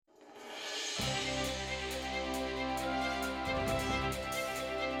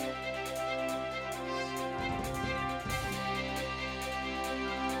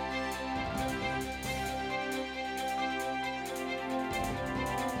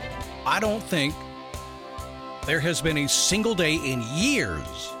I don't think there has been a single day in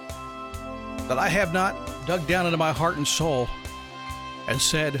years that I have not dug down into my heart and soul and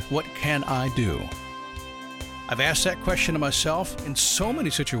said, what can I do? I've asked that question to myself in so many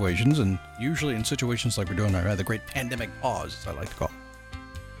situations, and usually in situations like we're doing right now, the great pandemic pause, as I like to call it.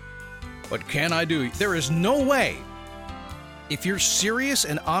 What can I do? There is no way, if you're serious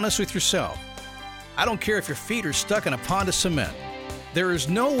and honest with yourself, I don't care if your feet are stuck in a pond of cement, there is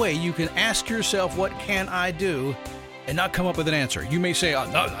no way you can ask yourself, what can I do, and not come up with an answer. You may say, oh,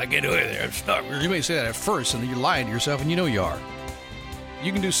 no, I can't do anything, I'm stuck. You may say that at first, and then you're lying to yourself, and you know you are.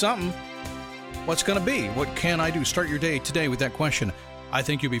 You can do something. What's going to be? What can I do? Start your day today with that question. I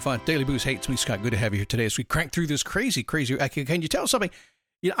think you'll be fine. Daily Boost. Hey, it's me, Scott. Good to have you here today as we crank through this crazy. Can you tell something?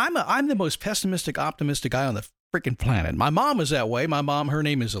 You know, I'm the most pessimistic, optimistic guy on the freaking planet. My mom is that way. My mom, her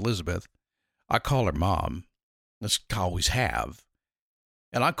name is Elizabeth. I call her Mom. That's I always have.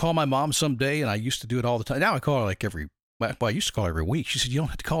 And I call my mom someday, and I used to do it all the time. Now I call her like I used to call her every week. She said, you don't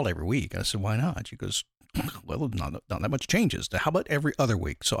have to call every week. I said, why not? She goes, well, not that much changes. How about every other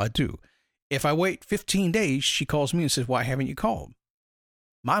week? So I do. If I wait 15 days, she calls me and says, why haven't you called?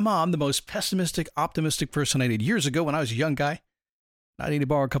 My mom, the most pessimistic, optimistic person I did years ago when I was a young guy, I need to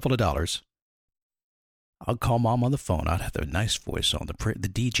borrow a couple of dollars. I'll call Mom on the phone. I'd have the nice voice on, the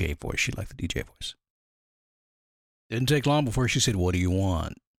DJ voice. She liked the DJ voice. Didn't take long before she said, what do you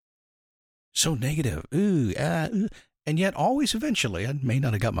want? So negative. And yet always eventually, I may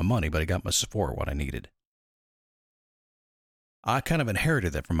not have got my money, but I got my support, what I needed. I kind of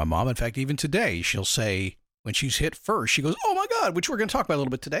inherited that from my mom. In fact, even today, she'll say, when she's hit first, she goes, oh my God, which we're going to talk about a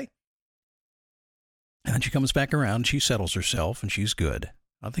little bit today. And then she comes back around, she settles herself, and she's good.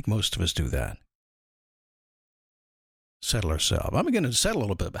 I think most of us do that. Settle ourselves. I'm going to settle a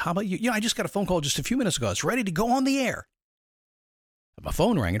little bit, but how about you? Yeah, I just got a phone call just a few minutes ago. It's ready to go on the air. My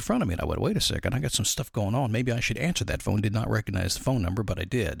phone rang in front of me, and I went, wait a second, I got some stuff going on. Maybe I should answer that phone. Did not recognize the phone number, but I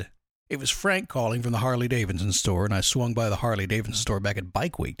did. It was Frank calling from the Harley-Davidson store, and I swung by the Harley-Davidson store back at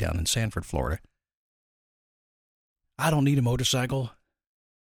Bike Week down in Sanford, Florida. I don't need a motorcycle.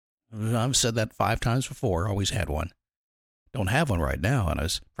 I've said that 5 times before. Always had one. Don't have one right now, and I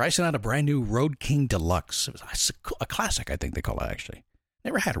was pricing out a brand new Road King Deluxe. It was a classic, I think they call it, actually.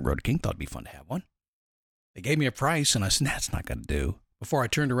 Never had a Road King. Thought it'd be fun to have one. They gave me a price, and I said, that's not going to do. Before I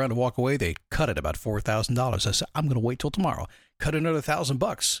turned around to walk away, they cut it about $4,000. I said, I'm going to wait till tomorrow. Cut another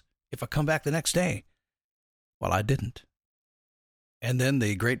 $1,000 if I come back the next day. Well, I didn't. And then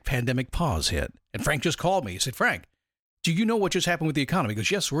the great pandemic pause hit. And Frank just called me. He said, Frank, do you know what just happened with the economy? He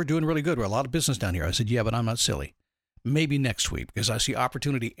goes, yes, we're doing really good. We're a lot of business down here. I said, yeah, but I'm not silly. Maybe next week, because I see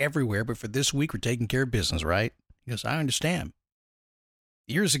opportunity everywhere. But for this week, we're taking care of business, right? He goes, I understand.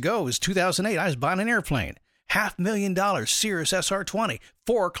 Years ago, it was 2008. I was buying an airplane. $500,000 Cirrus SR-20,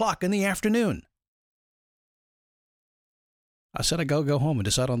 4 o'clock in the afternoon. I said I'd go home and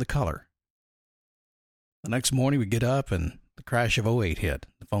decide on the color. The next morning we get up and the crash of '08 hit.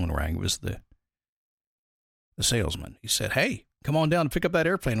 The phone rang. It was the salesman. He said, hey, come on down and pick up that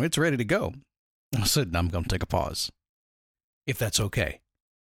airplane. It's ready to go. I said, I'm going to take a pause, if that's okay.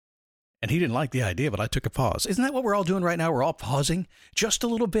 And he didn't like the idea, but I took a pause. Isn't that what we're all doing right now? We're all pausing just a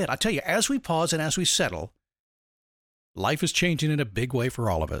little bit. I tell you, as we pause and as we settle, life is changing in a big way for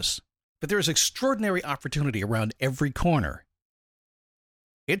all of us. But there is extraordinary opportunity around every corner.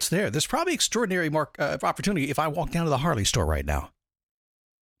 It's there. There's probably extraordinary opportunity if I walk down to the Harley store right now.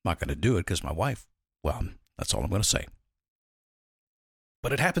 I'm not going to do it because my wife, well, that's all I'm going to say.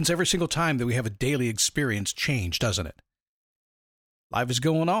 But it happens every single time that we have a daily experience change, doesn't it? Life is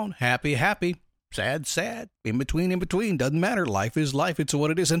going on. Happy, happy. Sad, sad. In between. Doesn't matter. Life is life. It's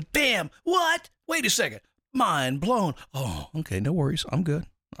what it is. And bam! What? Wait a second. Mind blown. Oh, okay. No worries. I'm good.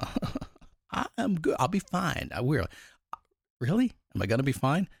 I'm good. I'll be fine. I will. Really? Am I going to be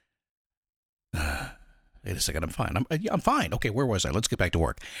fine? Wait a second. I'm fine. I'm fine. Okay, where was I? Let's get back to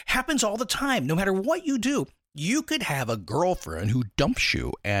work. Happens all the time. No matter what you do, you could have a girlfriend who dumps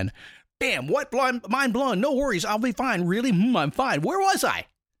you and bam, what? Mind blown. No worries. I'll be fine. Really? I'm fine. Where was I?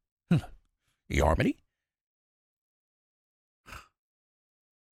 Yarmity?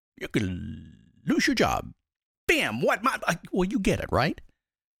 You could lose your job. Bam, what? Well, you get it, right?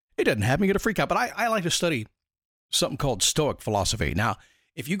 It doesn't happen. You get a freak out. But I like to study something called Stoic Philosophy. Now,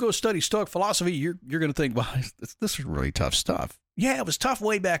 if you go study Stoic Philosophy, you're going to think, well, this is really tough stuff. Yeah, it was tough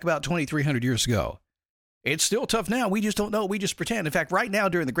way back about 2,300 years ago. It's still tough now. We just don't know. We just pretend. In fact, right now,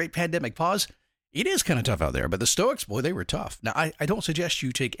 during the great pandemic pause, it is kind of tough out there. But the Stoics, boy, they were tough. Now, I don't suggest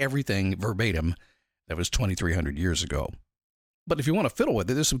you take everything verbatim that was 2,300 years ago. But if you want to fiddle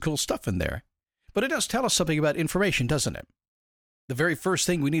with it, there's some cool stuff in there. But it does tell us something about information, doesn't it? the very first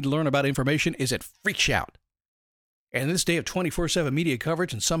thing we need to learn about information is it freaks you out. And in this day of 24/7 media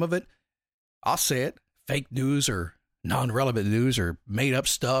coverage, and some of it, I'll say it, fake news or non-relevant news or made-up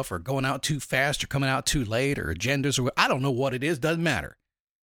stuff or going out too fast or coming out too late or agendas or I don't know what it is, doesn't matter.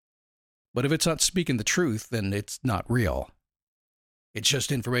 But if it's not speaking the truth, then it's not real. It's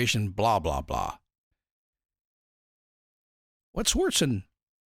just information, blah, blah, blah. What's worse than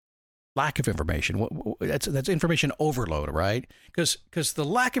lack of information? That's information overload, right? Because the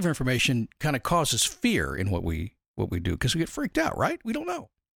lack of information kind of causes fear in what we do because we get freaked out, right? We don't know.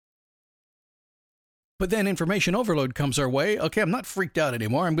 But then information overload comes our way. Okay, I'm not freaked out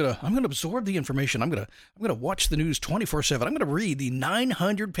anymore. I'm gonna absorb the information. I'm gonna watch the news 24/7. I'm gonna read the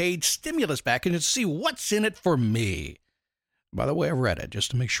 900-page stimulus package and see what's in it for me. By the way, I read it just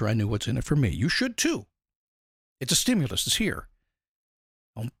to make sure I knew what's in it for me. You should too. It's a stimulus. It's here.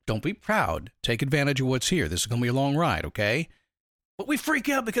 Don't be proud. Take advantage of what's here. This is gonna be a long ride, okay? But we freak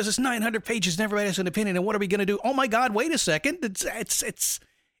out because it's 900 pages and everybody has an opinion. And what are we gonna do? Oh my God! Wait a second.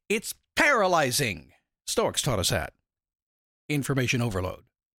 It's paralyzing. Stoics taught us that. Information overload.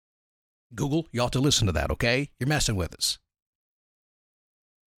 Google, you ought to listen to that, okay? You're messing with us.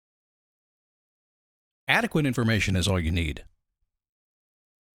 Adequate information is all you need.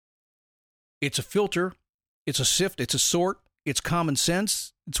 It's a filter, it's a sift, it's a sort, it's common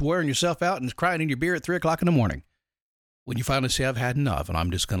sense, it's wearing yourself out and it's crying in your beer at 3 o'clock in the morning. When you finally say, I've had enough and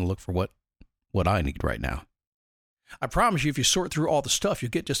I'm just going to look for what I need right now. I promise you, if you sort through all the stuff,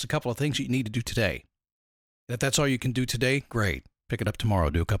 you'll get just a couple of things you need to do today. And if that's all you can do today, great. Pick it up tomorrow,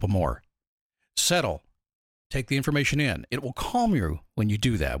 do a couple more. Settle. Take the information in. It will calm you when you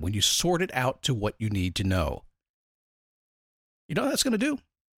do that, when you sort it out to what you need to know. You know what that's going to do?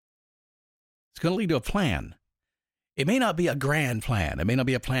 It's going to lead to a plan. It may not be a grand plan. It may not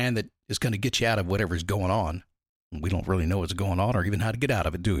be a plan that is going to get you out of whatever's going on. We don't really know what's going on or even how to get out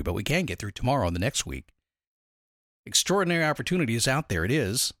of it, do we? But we can get through tomorrow and the next week. Extraordinary opportunity is out there. It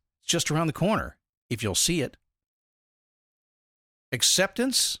is. It's just around the corner, if you'll see it.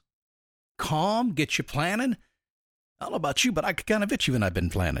 Acceptance, calm, get you planning. I don't know about you, but I could kind of itch you when I've been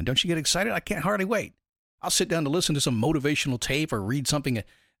planning. Don't you get excited? I can't hardly wait. I'll sit down to listen to some motivational tape or read something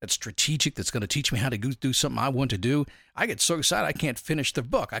that's strategic that's going to teach me how to do something I want to do. I get so excited I can't finish the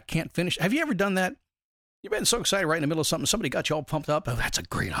book. I can't finish. Have you ever done that? You've been so excited right in the middle of something. Somebody got you all pumped up. Oh, that's a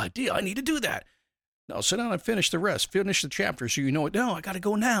great idea. I need to do that. No, sit down and finish the rest. Finish the chapter so you know it. No, I got to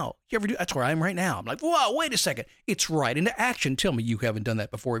go now. You ever do? That's where I am right now. I'm like, whoa, wait a second. It's right into action. Tell me you haven't done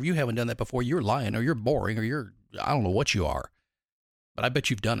that before. If you haven't done that before, you're lying or you're boring or I don't know what you are. But I bet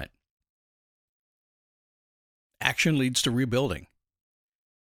you've done it. Action leads to rebuilding.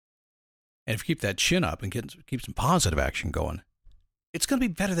 And if you keep that chin up and keep some positive action going, it's going to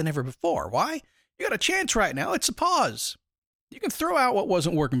be better than ever before. Why? You got a chance right now. It's a pause. You can throw out what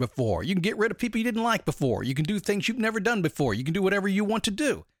wasn't working before. You can get rid of people you didn't like before. You can do things you've never done before. You can do whatever you want to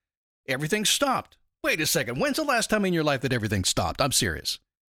do. Everything stopped. Wait a second. When's the last time in your life that everything stopped? I'm serious.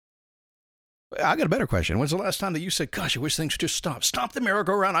 I got a better question. When's the last time that you said, gosh, I wish things would just stop? Stop the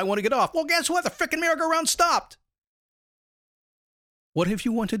merry-go-round. I want to get off. Well, guess what? The frickin' merry-go-round stopped. What have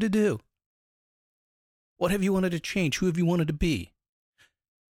you wanted to do? What have you wanted to change? Who have you wanted to be?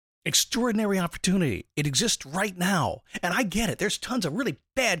 Extraordinary opportunity. It exists right now. And I get it. There's tons of really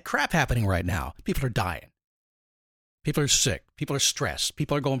bad crap happening right now. People are dying. People are sick. People are stressed.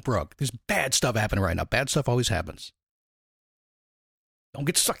 People are going broke. There's bad stuff happening right now. Bad stuff always happens. Don't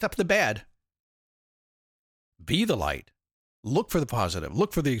get sucked up in the bad. Be the light. Look for the positive.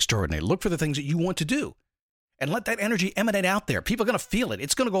 Look for the extraordinary. Look for the things that you want to do. And let that energy emanate out there. People are going to feel it.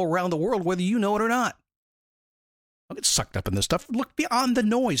 It's going to go around the world whether you know it or not. Don't get sucked up in this stuff. Look beyond the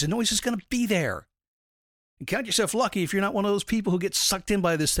noise. The noise is going to be there. And count yourself lucky if you're not one of those people who get sucked in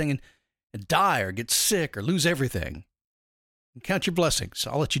by this thing and die or get sick or lose everything. And count your blessings.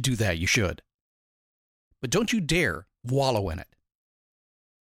 I'll let you do that. You should. But don't you dare wallow in it.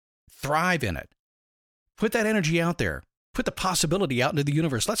 Thrive in it. Put that energy out there. Put the possibility out into the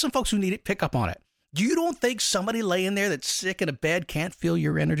universe. Let some folks who need it pick up on it. You don't think somebody laying there that's sick in a bed can't feel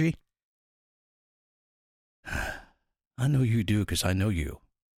your energy? I know you do because I know you.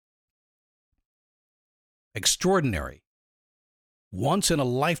 Extraordinary. Once in a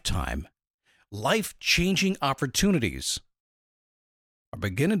lifetime, life-changing opportunities are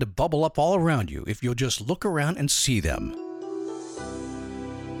beginning to bubble up all around you if you'll just look around and see them.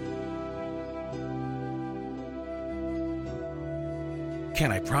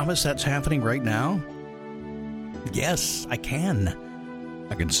 Can I promise that's happening right now? Yes, I can.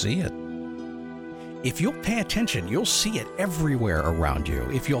 I can see it. If you'll pay attention, you'll see it everywhere around you.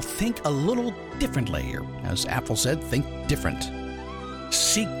 If you'll think a little differently, or as Apple said, think different.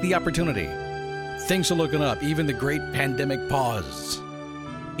 seek the opportunity. Things are looking up, even the great pandemic pause.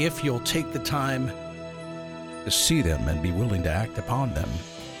 If you'll take the time to see them and be willing to act upon them,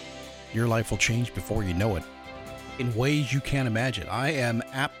 your life will change before you know it in ways you can't imagine. I am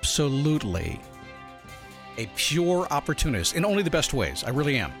absolutely a pure opportunist in only the best ways. I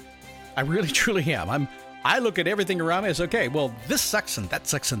really am. I really, truly am. I look at everything around me as, okay, well, this sucks and that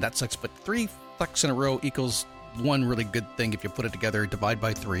sucks and that sucks, but 3 sucks in a row equals one really good thing if you put it together, divide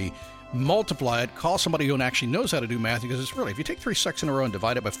by 3, multiply it, call somebody who actually knows how to do math, because it's really, if you take 3 sucks in a row and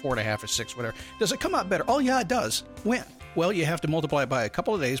divide it by 4.5 or 6, whatever, does it come out better? Oh, yeah, it does. When? Well, you have to multiply it by a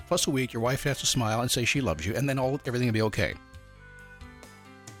couple of days plus a week. Your wife has to smile and say she loves you, and then everything will be okay.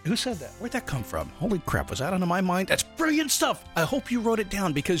 Who said that? Where'd that come from? Holy crap, was that on my mind? That's brilliant stuff. I hope you wrote it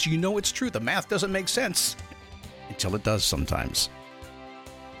down because you know it's true. The math doesn't make sense until it does sometimes.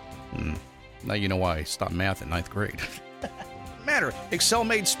 Now you know why I stopped math in 9th grade. Matter. Excel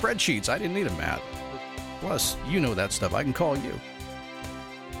made spreadsheets. I didn't need a math. Plus, you know that stuff. I can call you.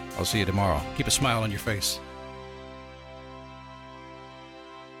 I'll see you tomorrow. Keep a smile on your face.